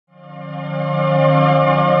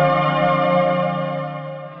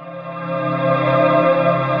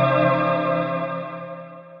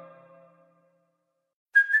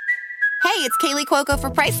Cuoco for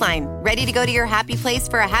Priceline. Ready to go to your happy place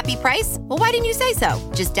for a happy price? Well, why didn't you say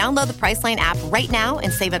so? Just download the Priceline app right now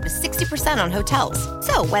and save up to 60% on hotels.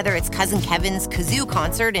 So whether it's Cousin Kevin's Kazoo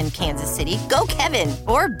Concert in Kansas City, go Kevin,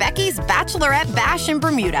 or Becky's Bachelorette Bash in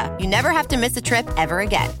Bermuda, you never have to miss a trip ever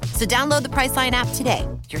again. So download the Priceline app today.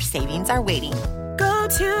 Your savings are waiting. Go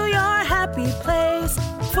to your happy place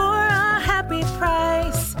for a happy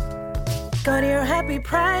price. Go to your happy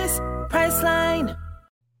price, Priceline.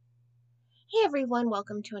 Hey everyone,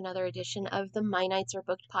 welcome to another edition of the My Nights Are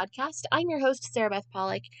Booked podcast. I'm your host, Sarah Beth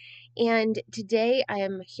Pollock, and today I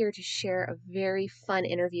am here to share a very fun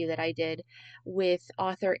interview that I did with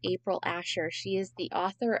author April Asher. She is the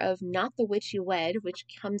author of Not the Witch You Wed, which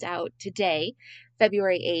comes out today,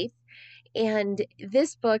 February 8th. And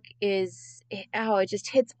this book it just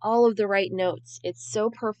hits all of the right notes. It's so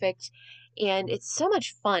perfect. And it's so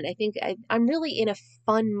much fun. I think I'm really in a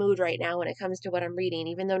fun mood right now when it comes to what I'm reading,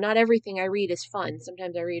 even though not everything I read is fun.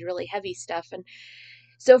 Sometimes I read really heavy stuff. And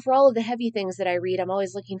so for all of the heavy things that I read, I'm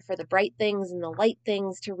always looking for the bright things and the light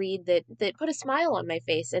things to read that put a smile on my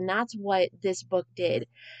face. And that's what this book did.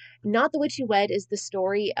 Not the Witch You Wed is the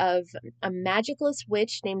story of a magicless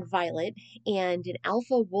witch named Violet and an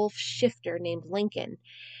alpha wolf shifter named Lincoln.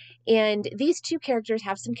 And these two characters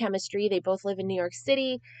have some chemistry. They both live in New York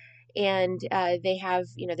City. And they have,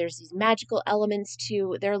 there's these magical elements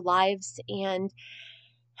to their lives, and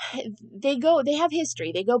they have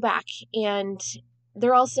history. They go back, and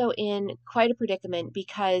they're also in quite a predicament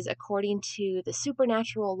because according to the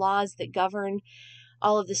supernatural laws that govern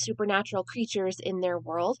all of the supernatural creatures in their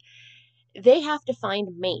world, they have to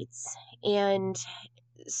find mates. And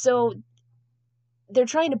so they're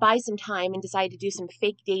trying to buy some time and decide to do some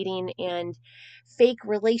fake dating and fake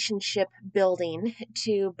relationship building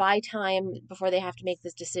to buy time before they have to make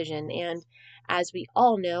this decision. And as we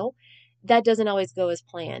all know, that doesn't always go as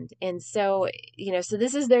planned. And so, so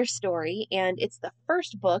this is their story, and it's the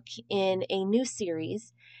first book in a new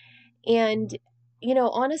series. And,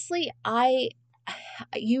 honestly, I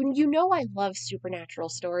love supernatural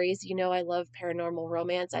stories. I love paranormal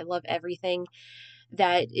romance. I love everything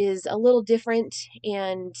that is a little different,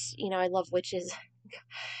 and I love witches.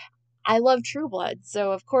 I love True Blood,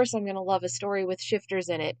 so of course I'm going to love a story with shifters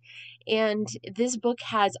in it. And this book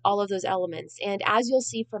has all of those elements, and as you'll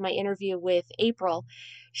see from my interview with April,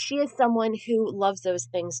 she is someone who loves those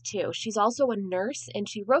things too. She's also a nurse, and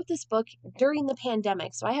she wrote this book during the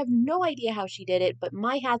pandemic, so I have no idea how she did it, but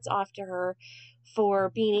my hat's off to her for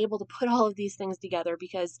being able to put all of these things together,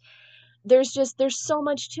 because there's so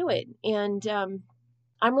much to it, and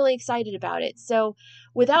I'm really excited about it. So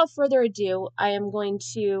without further ado, I am going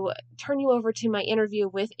to turn you over to my interview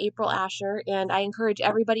with April Asher, and I encourage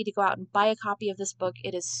everybody to go out and buy a copy of this book.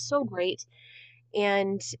 It is so great.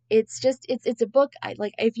 And it's a book.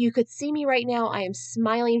 If you could see me right now, I am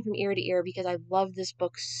smiling from ear to ear because I love this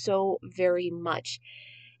book so very much.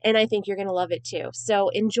 And I think you're going to love it too. So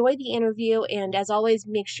enjoy the interview. And as always,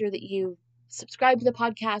 make sure that you subscribe to the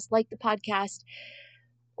podcast, like the podcast,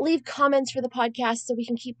 leave comments for the podcast so we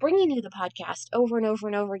can keep bringing you the podcast over and over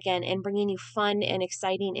and over again and bringing you fun and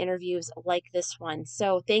exciting interviews like this one.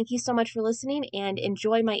 So thank you so much for listening, and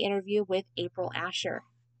enjoy my interview with April Asher.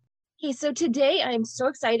 Okay, so today I'm so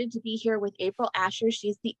excited to be here with April Asher.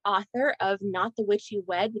 She's the author of Not the Witch You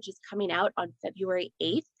Wed, which is coming out on February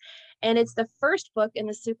 8th. And it's the first book in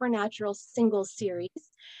the Supernatural Singles series.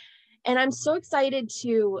 And I'm so excited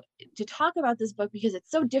to talk about this book because it's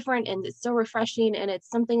so different and it's so refreshing, and it's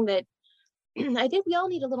something that I think we all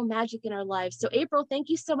need a little magic in our lives. So April, thank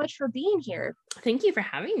you so much for being here. Thank you for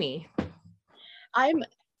having me. I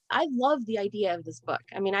love the idea of this book.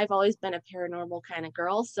 I mean, I've always been a paranormal kind of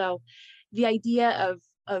girl, so the idea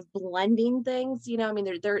of blending things,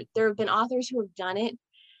 there have been authors who have done it,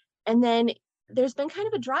 and then there's been kind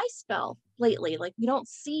of a dry spell lately. Like, we don't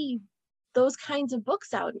see those kinds of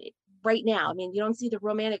books out right now. I mean, you don't see the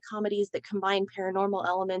romantic comedies that combine paranormal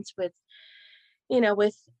elements with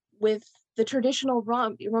the traditional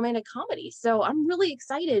romantic comedy. So I'm really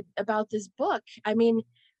excited about this book. I mean,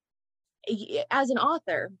 as an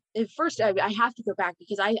author, at first I have to go back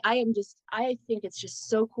because I think it's just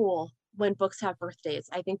so cool when books have birthdays.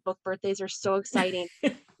 I think book birthdays are so exciting.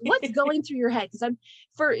 What's going through your head? Because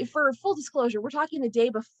for full disclosure, we're talking the day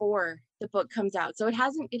before the book comes out, so it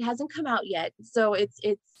hasn't come out yet. So it's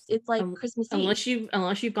like Christmas Eve.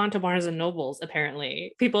 Unless you've gone to Barnes and Nobles,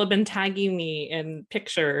 apparently people have been tagging me in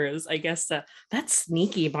pictures. I guess that's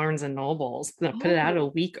sneaky. Barnes and Nobles gonna put it out a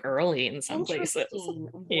week early in some places.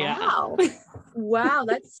 Wow, wow,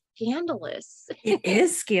 that's scandalous. It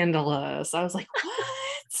is scandalous. I was like,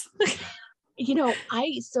 what?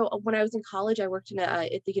 So when I was in college, I worked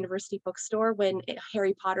at the university bookstore when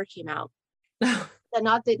Harry Potter came out. And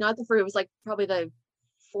not the first, it was like probably the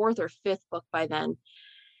fourth or fifth book by then.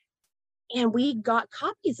 And we got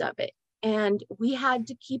copies of it. And we had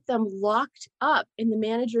to keep them locked up in the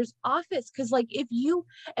manager's office. Cause like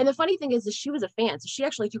and the funny thing is that she was a fan. So she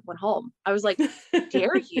actually took one home. I was like,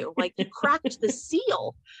 dare you? Like you cracked the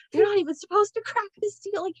seal. You're not even supposed to crack the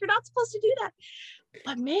seal. Like you're not supposed to do that.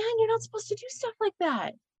 But man, you're not supposed to do stuff like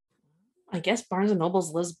that. I guess Barnes and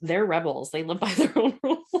Nobles they're rebels. They live by their own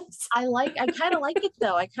rules. I kind of like it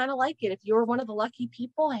though. I kind of like it. If you're one of the lucky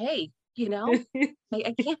people, hey,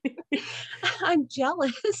 I can't, I'm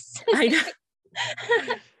jealous. I know.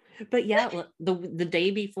 But yeah, the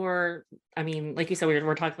day before, I mean, like you said,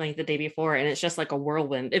 we're talking like the day before, and it's just like a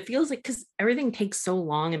whirlwind. It feels like, because everything takes so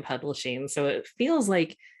long in publishing. So it feels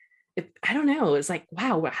like, I don't know. It's like,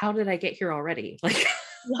 wow, how did I get here already? Like,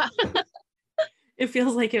 it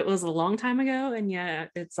feels like it was a long time ago. And yeah,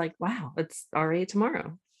 it's like, wow, it's already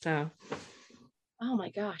tomorrow. So. Oh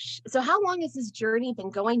my gosh. So how long has this journey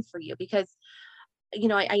been going for you? Because,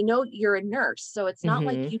 I know you're a nurse, so it's not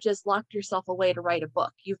like you just locked yourself away to write a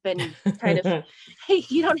book. You've been kind of, hey,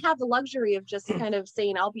 you don't have the luxury of just kind of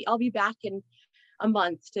saying, I'll be back in a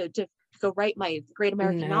month to go write my great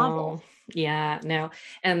American novel. Yeah, no.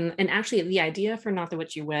 And actually the idea for Not the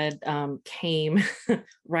Witch You Wed came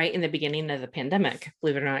right in the beginning of the pandemic,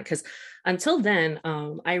 believe it or not, because until then,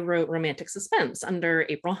 I wrote romantic suspense under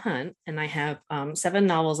April Hunt, and I have 7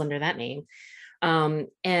 novels under that name.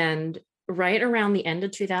 And right around the end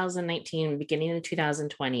of 2019, beginning of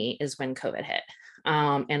 2020 is when COVID hit.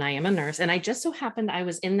 And I am a nurse, and I just so happened I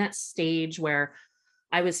was in that stage where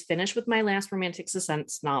I was finished with my last romantic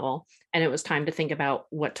suspense novel, and it was time to think about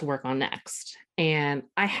what to work on next. And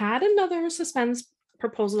I had another suspense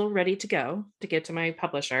proposal ready to go to get to my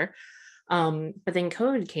publisher. But then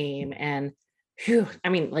COVID came, and I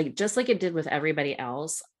mean, like, just like it did with everybody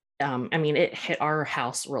else, I mean, it hit our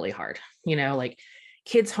house really hard, like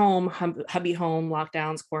kids home, hubby home,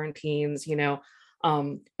 lockdowns, quarantines,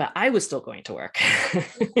 but I was still going to work.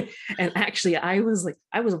 And actually I was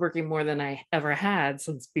working more than I ever had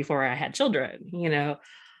since before I had children,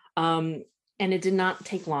 and it did not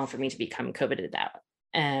take long for me to become COVIDed out.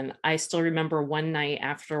 And I still remember one night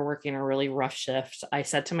after working a really rough shift, I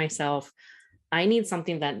said to myself, I need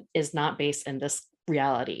something that is not based in this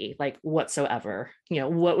reality, like whatsoever,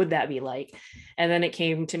 what would that be like? And then it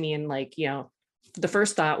came to me, and like, the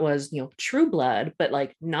first thought was, True Blood, but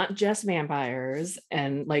like not just vampires,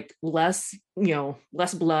 and like less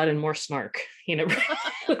blood and more snark, and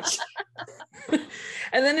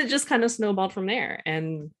then it just kind of snowballed from there.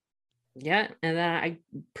 And yeah. And then I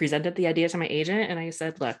presented the idea to my agent, and I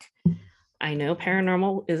said, look, I know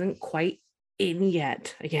paranormal isn't quite in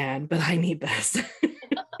yet again, but I need this.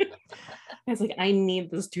 I was like, I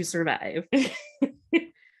need this to survive.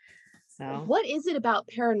 So what is it about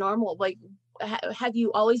paranormal? Like, have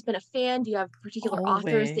you always been a fan? Do you have particular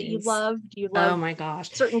authors that you love? Do you love, oh my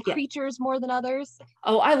gosh, certain creatures more than others?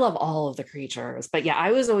 Oh, I love all of the creatures, but yeah,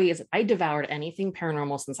 I devoured anything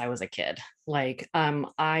paranormal since I was a kid. Like,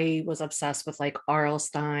 I was obsessed with like R.L.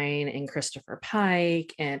 Stine and Christopher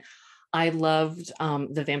Pike, and I loved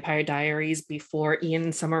the Vampire Diaries before Ian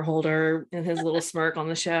Somerhalder and his little smirk on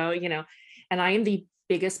the show, and I am the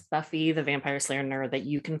biggest Buffy the Vampire Slayer nerd that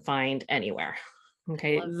you can find anywhere.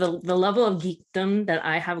 Okay, the level of geekdom that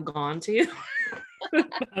I have gone to,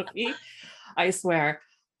 Buffy, I swear.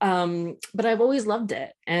 But I've always loved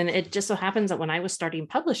it. And it just so happens that when I was starting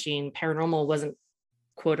publishing, paranormal wasn't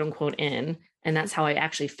quote unquote in. And that's how I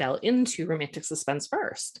actually fell into romantic suspense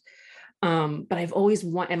first. But I've always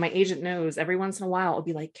and my agent knows, every once in a while I'll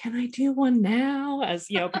be like, can I do one now? As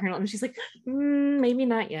paranormal, and she's like, maybe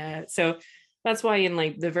not yet. So that's why in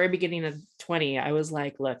like the very beginning of 20, I was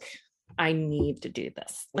like, look, I need to do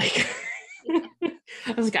this. Like,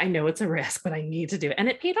 I was like, I know it's a risk, but I need to do it. And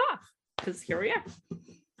it paid off, because here we are.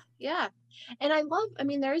 Yeah. And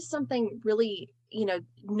there is something really,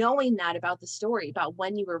 knowing that about the story, about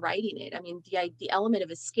when you were writing it. I mean, the element of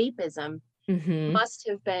escapism must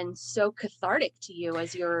have been so cathartic to you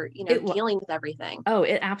as you're, dealing with everything. Oh,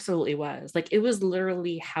 it absolutely was. Like, it was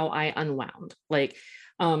literally how I unwound. Like,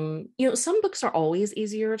 some books are always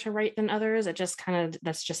easier to write than others. It just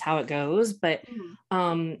that's just how it goes. But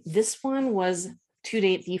this one was to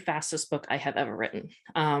date the fastest book I have ever written.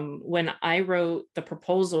 When I wrote the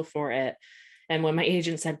proposal for it, and when my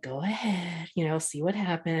agent said, go ahead, see what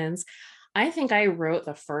happens, I think I wrote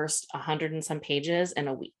the first 100 and some pages in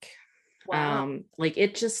a week. Wow. Like,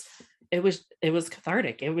 it was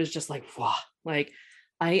cathartic. It was just like, wow, like,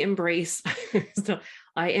 I embrace so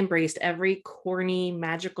I embraced every corny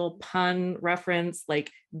magical pun reference,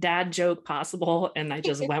 like dad joke possible, and I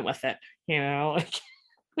just went with it, like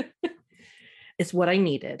it's what I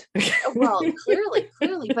needed. Well, clearly,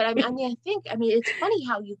 but I mean, it's funny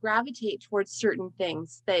how you gravitate towards certain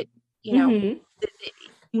things that, you know, Mhm. that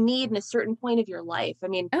you need in a certain point of your life. I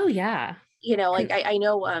mean, Oh yeah. like I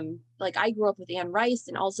know, like I grew up with Anne Rice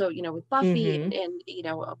and also, with Buffy Hmm. and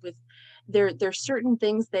with there's certain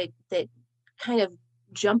things that kind of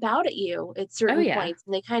jump out at you at Oh certain yeah. points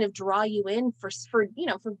and they kind of draw you in for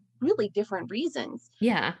really different reasons.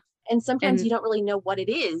 Yeah. And sometimes you And don't really know what it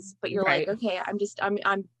is, but you're like, right. okay,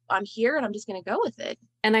 I'm here and I'm just going to go with it.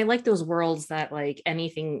 And I like those worlds that like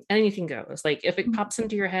anything goes. Like if it Mhm. pops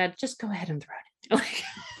into your head, just go ahead and throw it. Like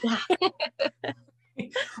Yeah.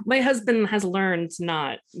 my husband has learned to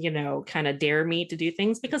not, kind of dare me to do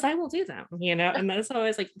things because I will do them, and that's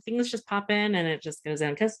always like things just pop in and it just goes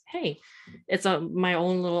in because hey, it's my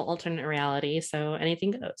own little alternate reality. So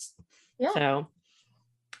anything goes. Yeah. So,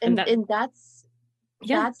 and And that,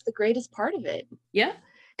 yeah, that's the greatest part of it. yeah.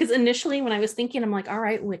 Because initially when I was thinking, I'm like, all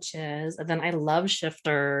right, witches. And then I love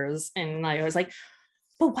shifters. And I was like,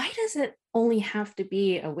 but why does it only have to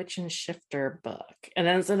be a witch and shifter book? And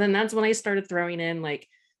then that's when I started throwing in like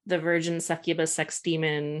the virgin succubus sex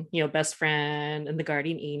demon, best friend and the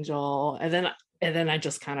guardian angel. And then I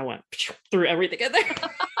just kind of went through everything in there.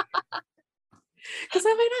 Because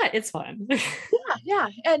why not? It's fun. Yeah.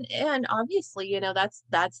 And obviously,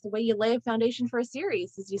 that's the way you lay a foundation for a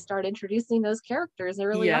series is you start introducing those characters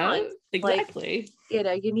early Yeah, on. Like, exactly.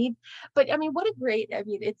 you need, but I mean, what a great, I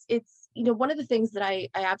mean, it's one of the things that I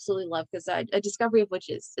absolutely love because a Discovery of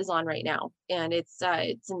Witches is on right now and it's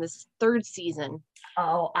in this third season.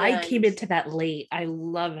 Oh, I came And into that late. I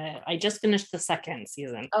love it. I just finished the second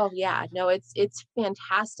season. oh yeah, no, it's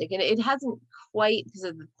fantastic. And it hasn't quite, because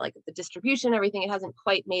of like the distribution and everything, it hasn't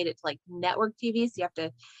quite made it to like network TV. So you have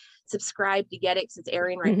to subscribe to get it because it's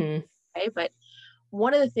airing right Mhm. away. But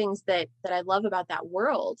one of the things that I love about that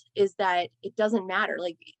world is that it doesn't matter.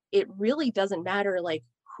 Like it really doesn't matter like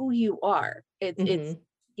who you are. It's Mhm.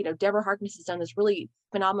 Deborah Harkness has done this really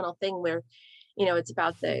phenomenal thing where it's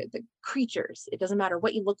about the creatures. It doesn't matter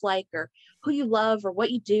what you look like or who you love or what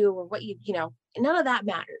you do or what none of that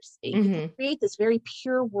matters. You can Mhm. create this very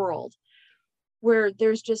pure world where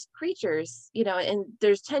there's just creatures, and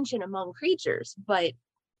there's tension among creatures, but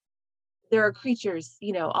there are creatures,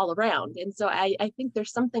 all around. And so I think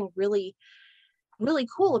there's something really, really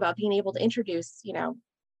cool about being able to introduce,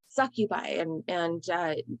 succubi and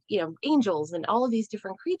angels and all of these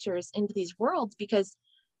different creatures into these worlds because,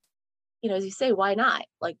 as you say, why not?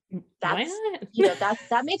 Like Why that's, not?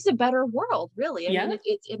 that makes a better world, really. I mean,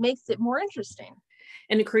 Yeah. it makes it more interesting.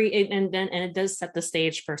 And it does set the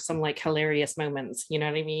stage for some like hilarious moments. You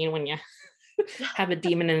know what I mean? When you have a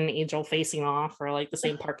demon and an angel facing off or like the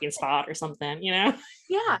same parking spot or something,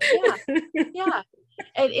 Yeah.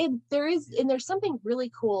 And there's something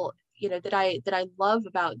really cool, that I love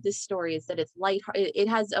about this story is that it's light. It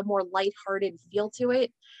has a more lighthearted feel to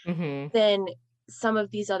it Hmm. than some of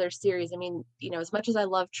these other series. I mean, as much as I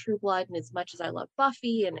love True Blood and as much as I love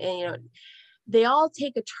Buffy and they all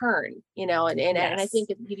take a turn, and I Yes. think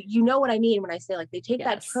you know what I mean when I say like they take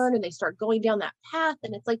that Yes. turn and they start going down that path,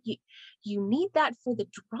 and it's like you need that for the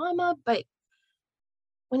drama, but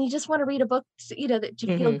when you just want to read a book, to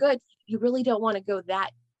feel Hmm. good, you really don't want to go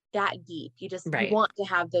that deep. You Right. want to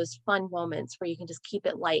have those fun moments where you can just keep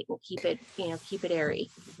it light and keep it airy.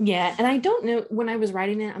 Yeah, and I don't know when I was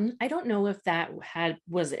writing it. I don't know if that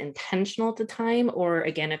was intentional at the time, or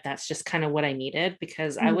again, if that's just kind of what I needed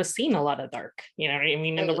because I Mhm. was seeing a lot of dark. You know what I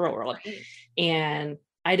mean in the real world, Right. and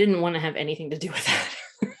I didn't want to have anything to do with that.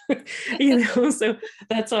 So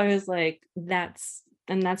that's why I was like, that's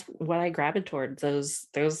what I gravitated towards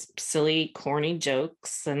those silly, corny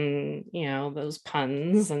jokes and those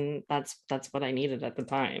puns, and that's what I needed at the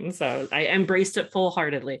time. So I embraced it full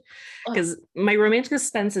heartedly Oh, because my romantic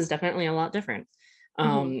suspense is definitely a lot different.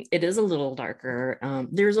 mhm. It is a little darker.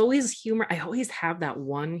 There's always humor. I always have that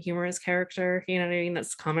one humorous character, you know what I mean?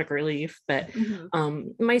 That's comic relief, but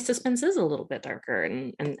Mhm. my suspense is a little bit darker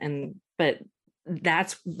and but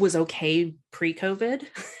that was okay pre-COVID.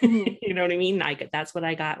 Mhm. You know what I mean? That's what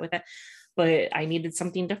I got with it. But I needed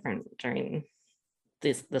something different during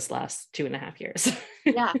this last 2.5 years.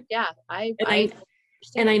 Yeah. and I I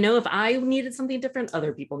and I understand. know if I needed something different,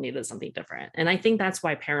 other people needed something different. And I think that's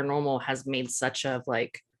why paranormal has made such a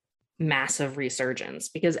like massive resurgence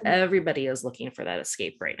because Mhm. everybody is looking for that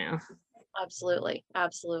escape right now. Absolutely.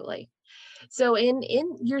 So in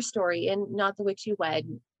your story, in Not the Witch You Wed,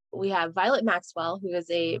 we have Violet Maxwell, who is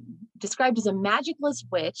a described as a magicless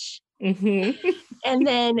witch. Mhm. And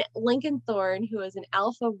then Lincoln Thorne, who is an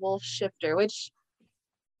alpha wolf shifter, which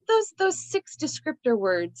those 6 descriptor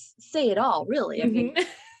words say it all, really. I mean,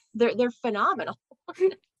 Mhm. they're phenomenal.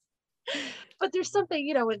 But there's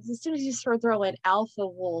something, as soon as you sort of throw in alpha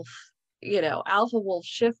wolf, alpha wolf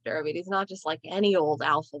shifter, I mean, he's not just like any old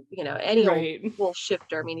alpha, any old Right. wolf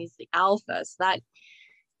shifter. I mean, he's the alpha. So that,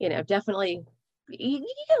 definitely you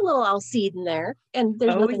get a little Alcide in there, and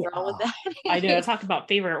there's Oh nothing wrong with yeah. I know. that. Talk about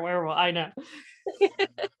favorite werewolf. I know.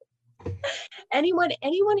 anyone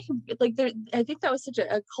who like there, I think that was such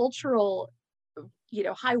a cultural,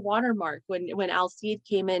 high watermark when Alcide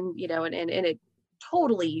came in, and it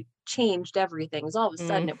totally changed everything. It was all of a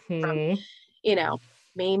sudden it went from, Mhm.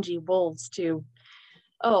 mangy wolves to,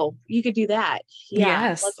 oh, you could do that. Yeah,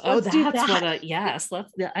 Yes. Oh, let's do that's what that. a yes.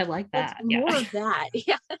 I like Let's that. Yeah. more of that.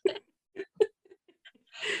 Yeah.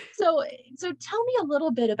 So tell me a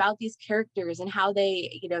little bit about these characters and how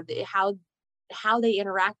they, how they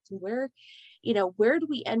interact, and where do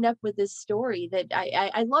we end up with this story that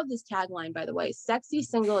I love this tagline, by the way: sexy,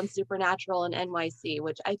 single, and supernatural in NYC,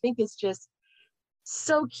 which I think is just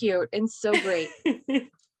so cute and so great.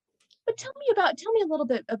 But tell me a little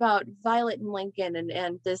bit about Violet and Lincoln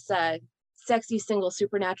and this sexy, single,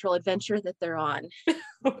 supernatural adventure that they're on.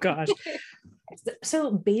 Oh gosh.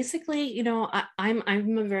 So basically,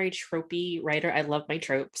 I'm a very tropey writer. I love my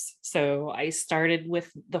tropes. So I started with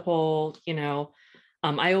the whole,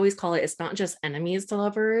 I always call it's not just enemies to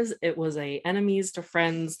lovers. It was a enemies to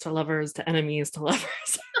friends to lovers to enemies to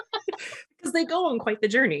lovers. Because they go on quite the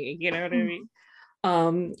journey, you know what I mean?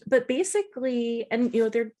 But basically, and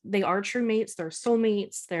they are true mates, they're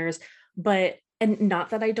soulmates, and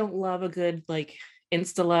not that I don't love a good like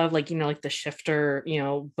insta love, like like the shifter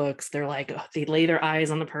books. They're like, oh, they lay their eyes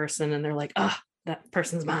on the person and they're like, oh, that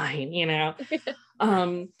person's mine.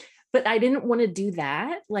 But I didn't want to do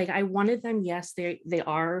that. Like I wanted them, yes, they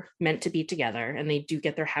are meant to be together and they do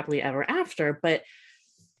get their happily ever after, but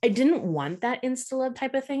I didn't want that insta love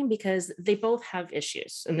type of thing because they both have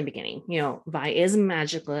issues in the beginning. Vi is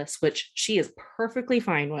magicless, which she is perfectly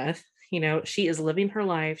fine with. She is living her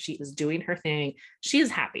life, she is doing her thing, she is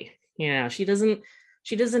happy. She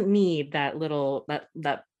doesn't need that little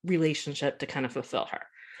that relationship to kind of fulfill her.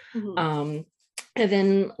 Mhm. And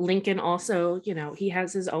then Lincoln also, he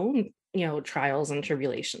has his own trials and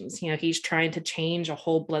tribulations. He's trying to change a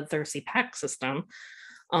whole bloodthirsty pack system,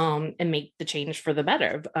 and make the change for the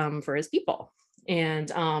better, for his people.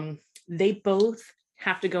 And they both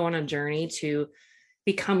have to go on a journey to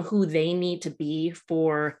become who they need to be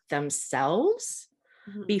for themselves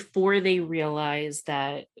Mhm. before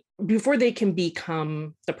they can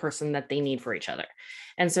become the person that they need for each other.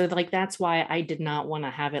 And so like that's why I did not want to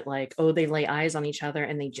have it like, oh, they lay eyes on each other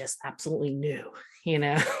and they just absolutely knew. They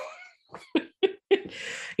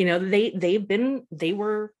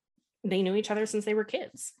knew each other since they were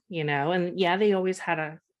kids, and yeah, they always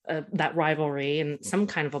had that rivalry and some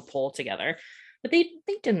kind of a pull together, but they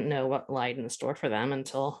didn't know what lied in store for them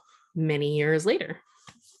until many years later.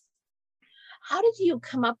 How did you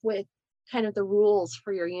come up with kind of the rules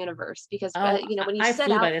for your universe? Because Oh, when you I set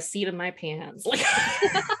flew out, by the seat of my pants. Like,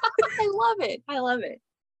 I love it. I love it.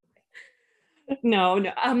 no.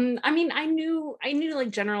 I mean, I knew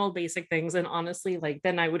like general basic things, and honestly, like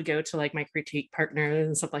then I would go to like my critique partner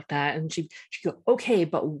and stuff like that, and she'd go, okay,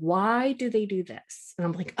 but why do they do this? And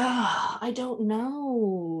I'm like, oh, I don't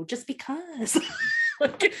know, just because.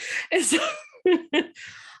 Like, it's,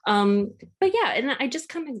 but yeah, and I just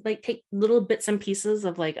kind of like take little bits and pieces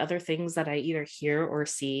of like other things that I either hear or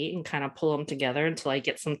see and kind of pull them together until I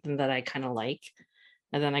get something that I kind of like,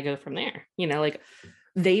 and then I go from there. Like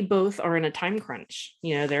they both are in a time crunch.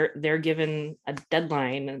 They're given a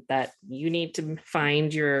deadline that you need to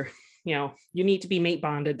find you need to be mate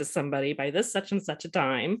bonded to somebody by this such and such a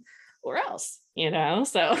time or else,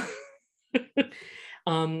 so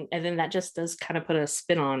and then that just does kind of put a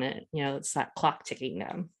spin on it. It's that clock ticking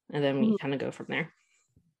down, and then we Mhm. kind of go from there.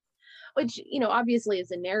 Which, obviously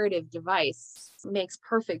as a narrative device makes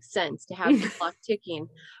perfect sense to have the clock ticking.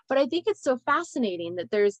 But I think it's so fascinating that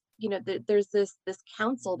there's this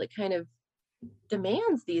council that kind of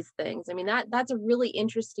demands these things. I mean, that's a really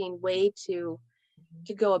interesting way to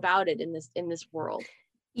go about it in this world.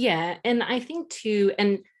 Yeah, and I think too,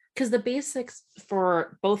 and because the basics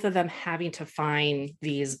for both of them having to find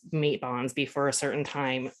these mate bonds before a certain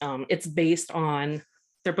time,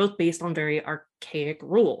 they're both based on very archaic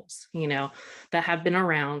rules, that have been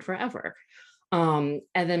around forever. And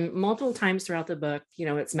then multiple times throughout the book,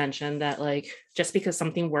 it's mentioned that like just because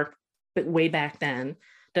something worked way back then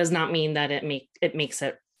does not mean that it makes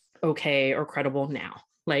it okay or credible now.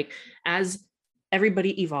 Like, as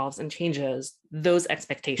everybody evolves and changes, those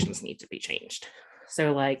expectations need to be changed.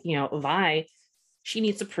 So like, Vi, she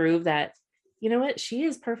needs to prove that, you know what, she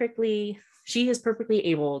is perfectly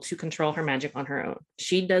able to control her magic on her own.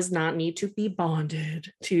 She does not need to be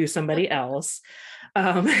bonded to somebody else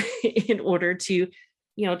in order to,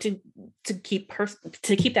 to keep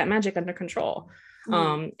that magic under control.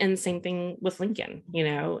 And same thing with Lincoln,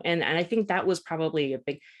 and I think that was probably a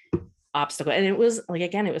big obstacle. And it was like,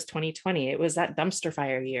 again, it was 2020. It was that dumpster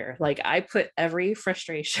fire year. Like, I put every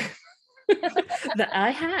frustration that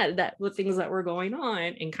I had that with things that were going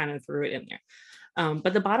on and kind of threw it in there.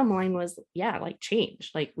 But the bottom line was, like,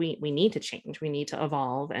 change. Like, we need to change. We need to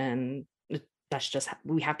evolve, and that's just,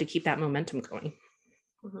 we have to keep that momentum going.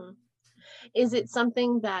 Mm-hmm. Is it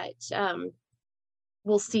something that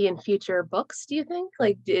we'll see in future books, do you think?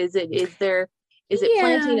 Like, is it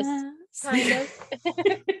planting a kind of?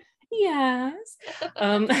 Yes.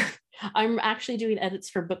 I'm actually doing edits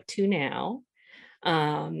for book 2 now,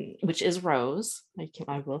 which is Rose.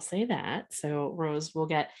 I will say that. So Rose will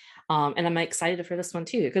get, and I'm excited for this one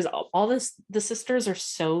too, because the sisters are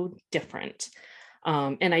so different.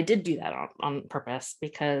 And I did do that on purpose,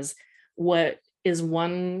 because what is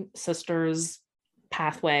one sister's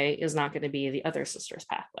pathway is not going to be the other sister's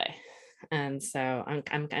pathway. And so I'm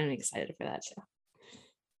kind of excited for that too.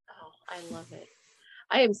 Oh, I love it.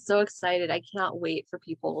 I am so excited. I cannot wait for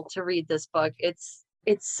people to read this book. It's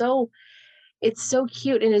so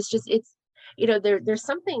cute. And it's there's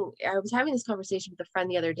something, I was having this conversation with a friend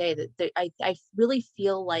the other day that I really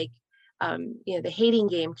feel like, The Hating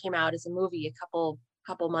Game came out as a movie a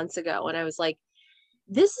couple months ago. And I was like,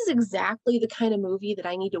 this is exactly the kind of movie that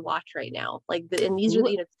I need to watch right now. Like, and these are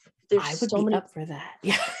there's I would so be many up for that.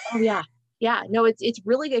 Yeah. Oh yeah. Yeah. No, it's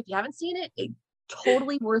really good. If you haven't seen it,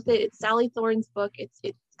 totally worth it. It's Sally Thorne's book.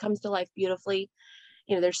 It comes to life beautifully.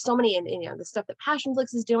 There's so many, and the stuff that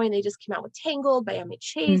Passionflix is doing. They just came out with Tangled by Emily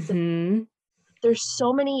Chase. Mm-hmm. There's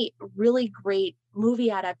so many really great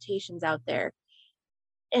movie adaptations out there.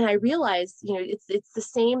 And I realized, it's the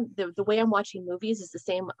same, the way I'm watching movies is the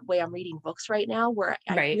same way I'm reading books right now, where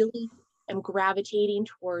I really am gravitating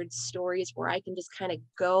towards stories where I can just kind of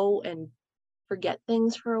go and forget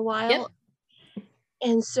things for a while. Yep.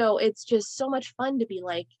 And so it's just so much fun to be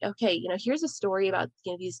like, okay, here's a story about,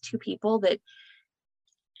 these two people that,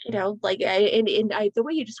 the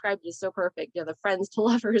way you described it is so perfect. The friends to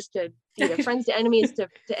lovers to, friends to enemies to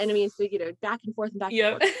enemies to, back and forth and back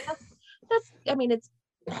and forth.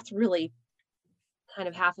 That's really kind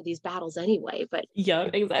of half of these battles anyway. But yeah,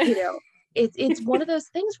 exactly. It's one of those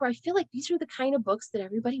things where I feel like these are the kind of books that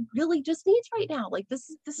everybody really just needs right now. Like,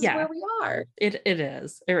 this is where we are. It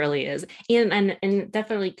is. It really is. And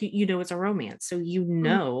definitely, it's a romance. So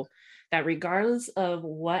that regardless of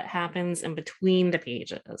what happens in between the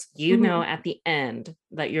pages, at the end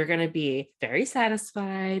that you're going to be very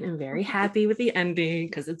satisfied and very happy with the ending,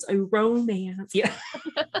 because it's a romance. Yeah.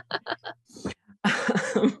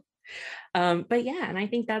 But yeah, and I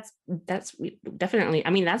think that's definitely,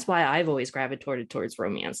 that's why I've always gravitated towards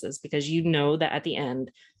romances, because that at the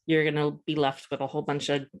end you're going to be left with a whole bunch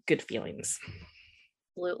of good feelings.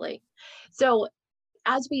 Absolutely. So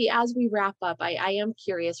as we wrap up, I am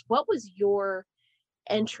curious, what was your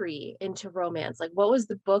entry into romance? Like, what was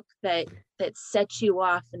the book that set you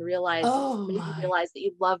off and made you realize that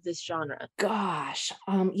you love this genre? Gosh,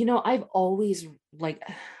 I've always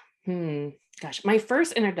my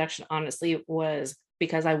first introduction, honestly, was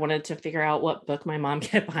because I wanted to figure out what book my mom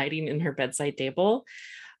kept hiding in her bedside table.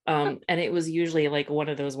 And it was usually like one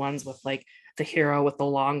of those ones with like the hero with the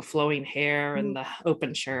long flowing hair and the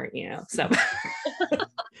open shirt, so.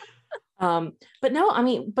 But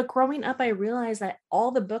no, but growing up, I realized that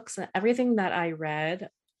all the books, everything that I read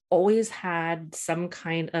always had some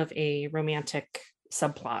kind of a romantic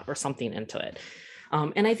subplot or something into it.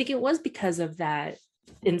 And I think it was because of that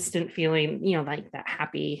instant feeling, like that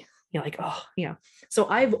happy, so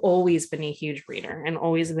I've always been a huge reader and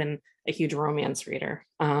always been a huge romance reader.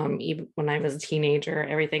 Even when I was a teenager,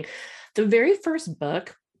 everything. The very first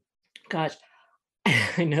book, gosh,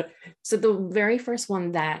 I know. So the very first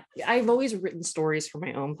one that I've always written stories for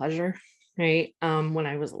my own pleasure, right? When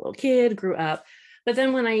I was a little kid, grew up, but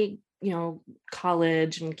then when I,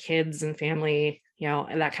 college and kids and family,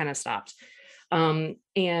 that kind of stopped.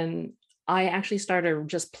 And I actually started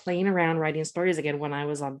just playing around writing stories again when I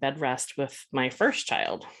was on bed rest with my first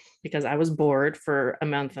child, because I was bored for a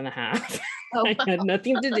month and a half. Oh, wow. I had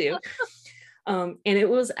nothing to do. And it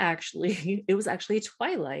was actually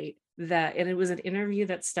Twilight and it was an interview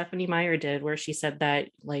that Stephenie Meyer did where she said that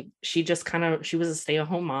like she was a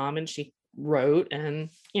stay-at-home mom and she wrote and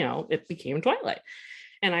it became Twilight.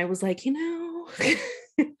 And I was like,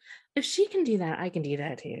 if she can do that, I can do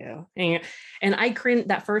that too. And I cringe.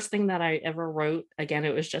 That first thing that I ever wrote, again,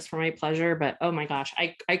 it was just for my pleasure, but oh my gosh,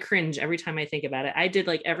 I cringe every time I think about it. I did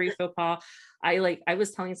like every faux pas. I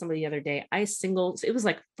was telling somebody the other day, it was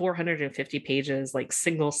like 450 pages, like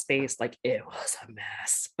single space, like it was a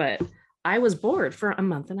mess, but I was bored for a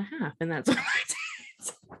month and a half, and that's what I did.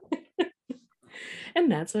 And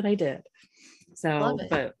that's what I did. So,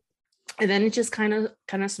 but and then it just kind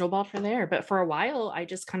of snowballed from there. But for a while, I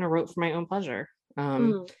just kind of wrote for my own pleasure.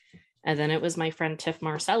 And then it was my friend Tiff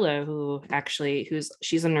Marcello,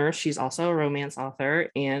 she's a nurse. She's also a romance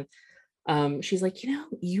author. And she's like,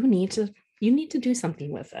 you need to do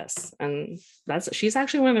something with this. And she's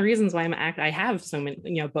actually one of the reasons why I have so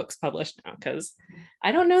many, books published now, because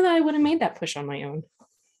I don't know that I would have made that push on my own.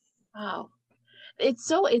 Wow.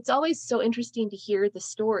 It's always so interesting to hear the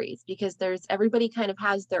stories, because everybody kind of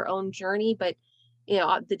has their own journey, but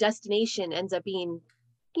the destination ends up being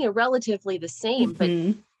relatively the same, but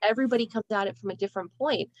everybody comes at it from a different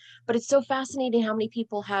point. But it's so fascinating how many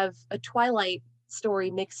people have a Twilight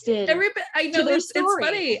story mixed in. I know it's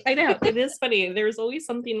funny. I know it is funny. There's always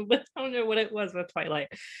something, but I don't know what it was with Twilight.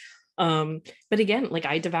 But again, like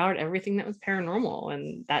I devoured everything that was paranormal,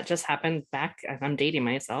 and that just happened back. I'm dating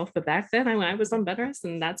myself, but back then I was on bed rest,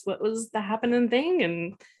 and that's what was the happening thing.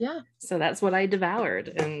 And so that's what I devoured.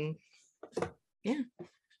 And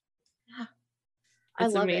I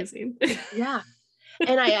love amazing. It. Yeah.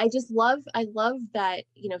 And I love that,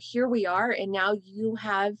 here we are, and now you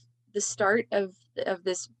have the start of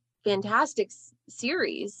this fantastic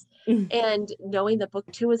series. And knowing that book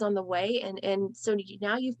 2 is on the way, and so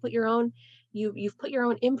now you've put your own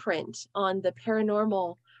imprint on the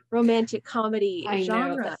paranormal romantic comedy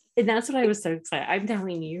genre. And that's what I was so excited. I'm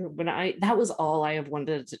telling you, that was all I have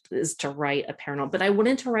wanted is to write a paranormal, but I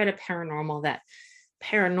wanted to write a paranormal that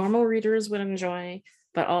paranormal readers would enjoy,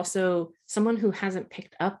 but also someone who hasn't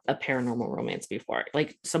picked up a paranormal romance before,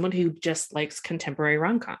 like someone who just likes contemporary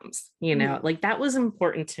rom-coms, like that was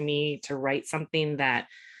important to me, to write something that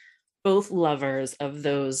both lovers of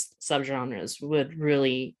those subgenres would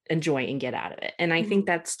really enjoy and get out of it. And I think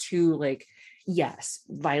that's too, like, yes,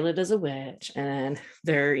 Violet is a witch, and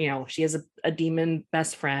she has a demon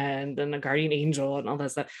best friend and a guardian angel and all that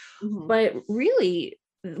stuff. But really,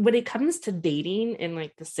 when it comes to dating in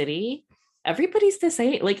like the city, everybody's the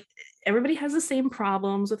same. Like everybody has the same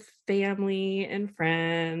problems with family and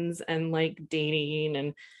friends and like dating,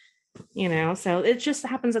 and so it just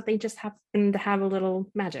happens that they just happen to have a little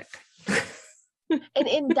magic. And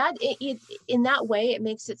in that way, it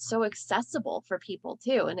makes it so accessible for people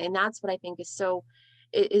too. And that's what I think is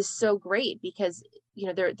so great, because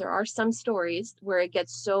there are some stories where it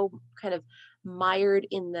gets so kind of mired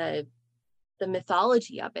in the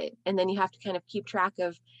mythology of it, and then you have to kind of keep track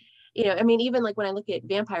of, even like when I look at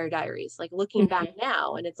Vampire Diaries, like looking back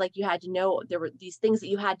now, and it's like you had to know, there were these things that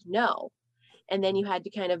you had to know, and then you had to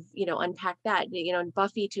kind of unpack that, and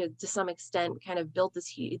Buffy to some extent kind of built this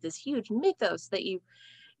huge mythos that you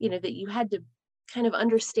had to kind of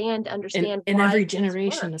understand in every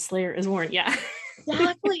generation a Slayer is born.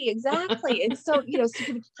 Exactly. And so so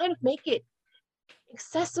to kind of make it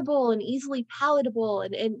accessible and easily palatable,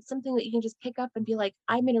 and something that you can just pick up and be like,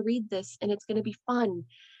 I'm going to read this and it's going to be fun,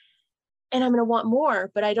 and I'm going to want more,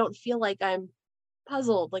 but I don't feel like I'm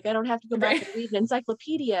puzzled. Like I don't have to go back and read an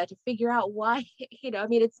encyclopedia to figure out why.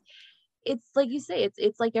 It's like you say,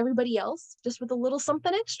 it's like everybody else, just with a little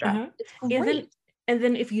something extra. It's great. And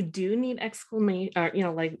then if you do need explanation,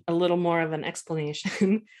 or like a little more of an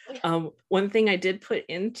explanation, one thing I did put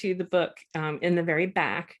into the book in the very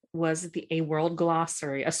back was a world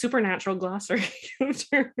glossary, a supernatural glossary of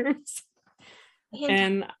terms.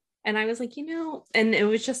 And I was like, and it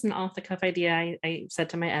was just an off the cuff idea. I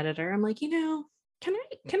said to my editor, I'm like, can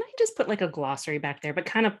I just put like a glossary back there, but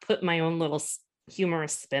kind of put my own little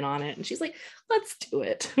humorous spin on it? And she's like, let's do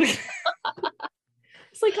it.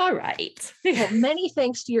 It's like, all right. Well, many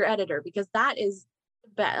thanks to your editor, because that is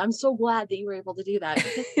bad. I'm so glad that you were able to do that,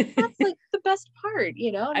 because that's like the best part,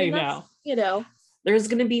 I know. There's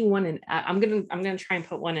going to be one in, I'm going to try and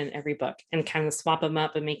put one in every book and kind of swap them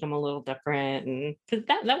up and make them a little different. And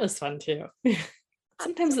that was fun too.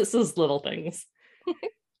 Sometimes it's those little things.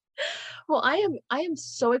 Well, I am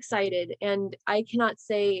so excited, and I cannot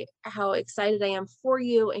say how excited I am for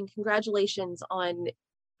you, and congratulations on the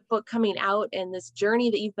book coming out and this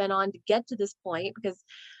journey that you've been on to get to this point, because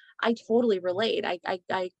I totally relate.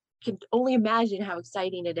 I can only imagine how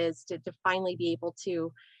exciting it is to finally be able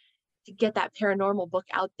to get that paranormal book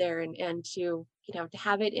out there, and to to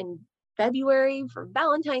have it in February for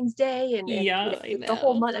Valentine's Day, and the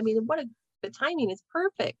whole month. I mean, what a the timing is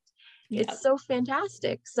perfect. Yeah. It's so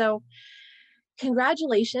fantastic. So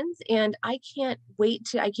congratulations. And I can't wait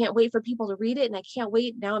for people to read it. And I can't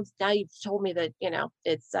wait. Now you've told me that,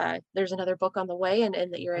 it's, there's another book on the way and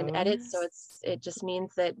that you're in edits. So it just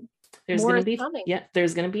means that there's more going is to be, coming.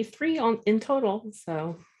 there's going to be 3 in total.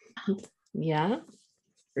 So yeah,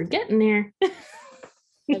 we're getting there.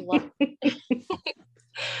 I love it.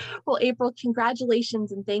 Well, April,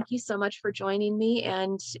 congratulations and thank you so much for joining me.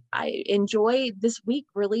 And I enjoy this week,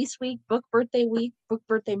 release week, book birthday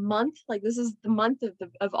month. Like this is the month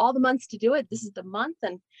of all the months to do it. This is the month,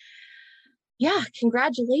 and yeah,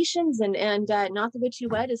 congratulations. And Not the Witch You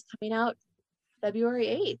Wed is coming out February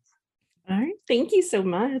 8th. All right, thank you so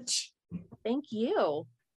much. Thank you.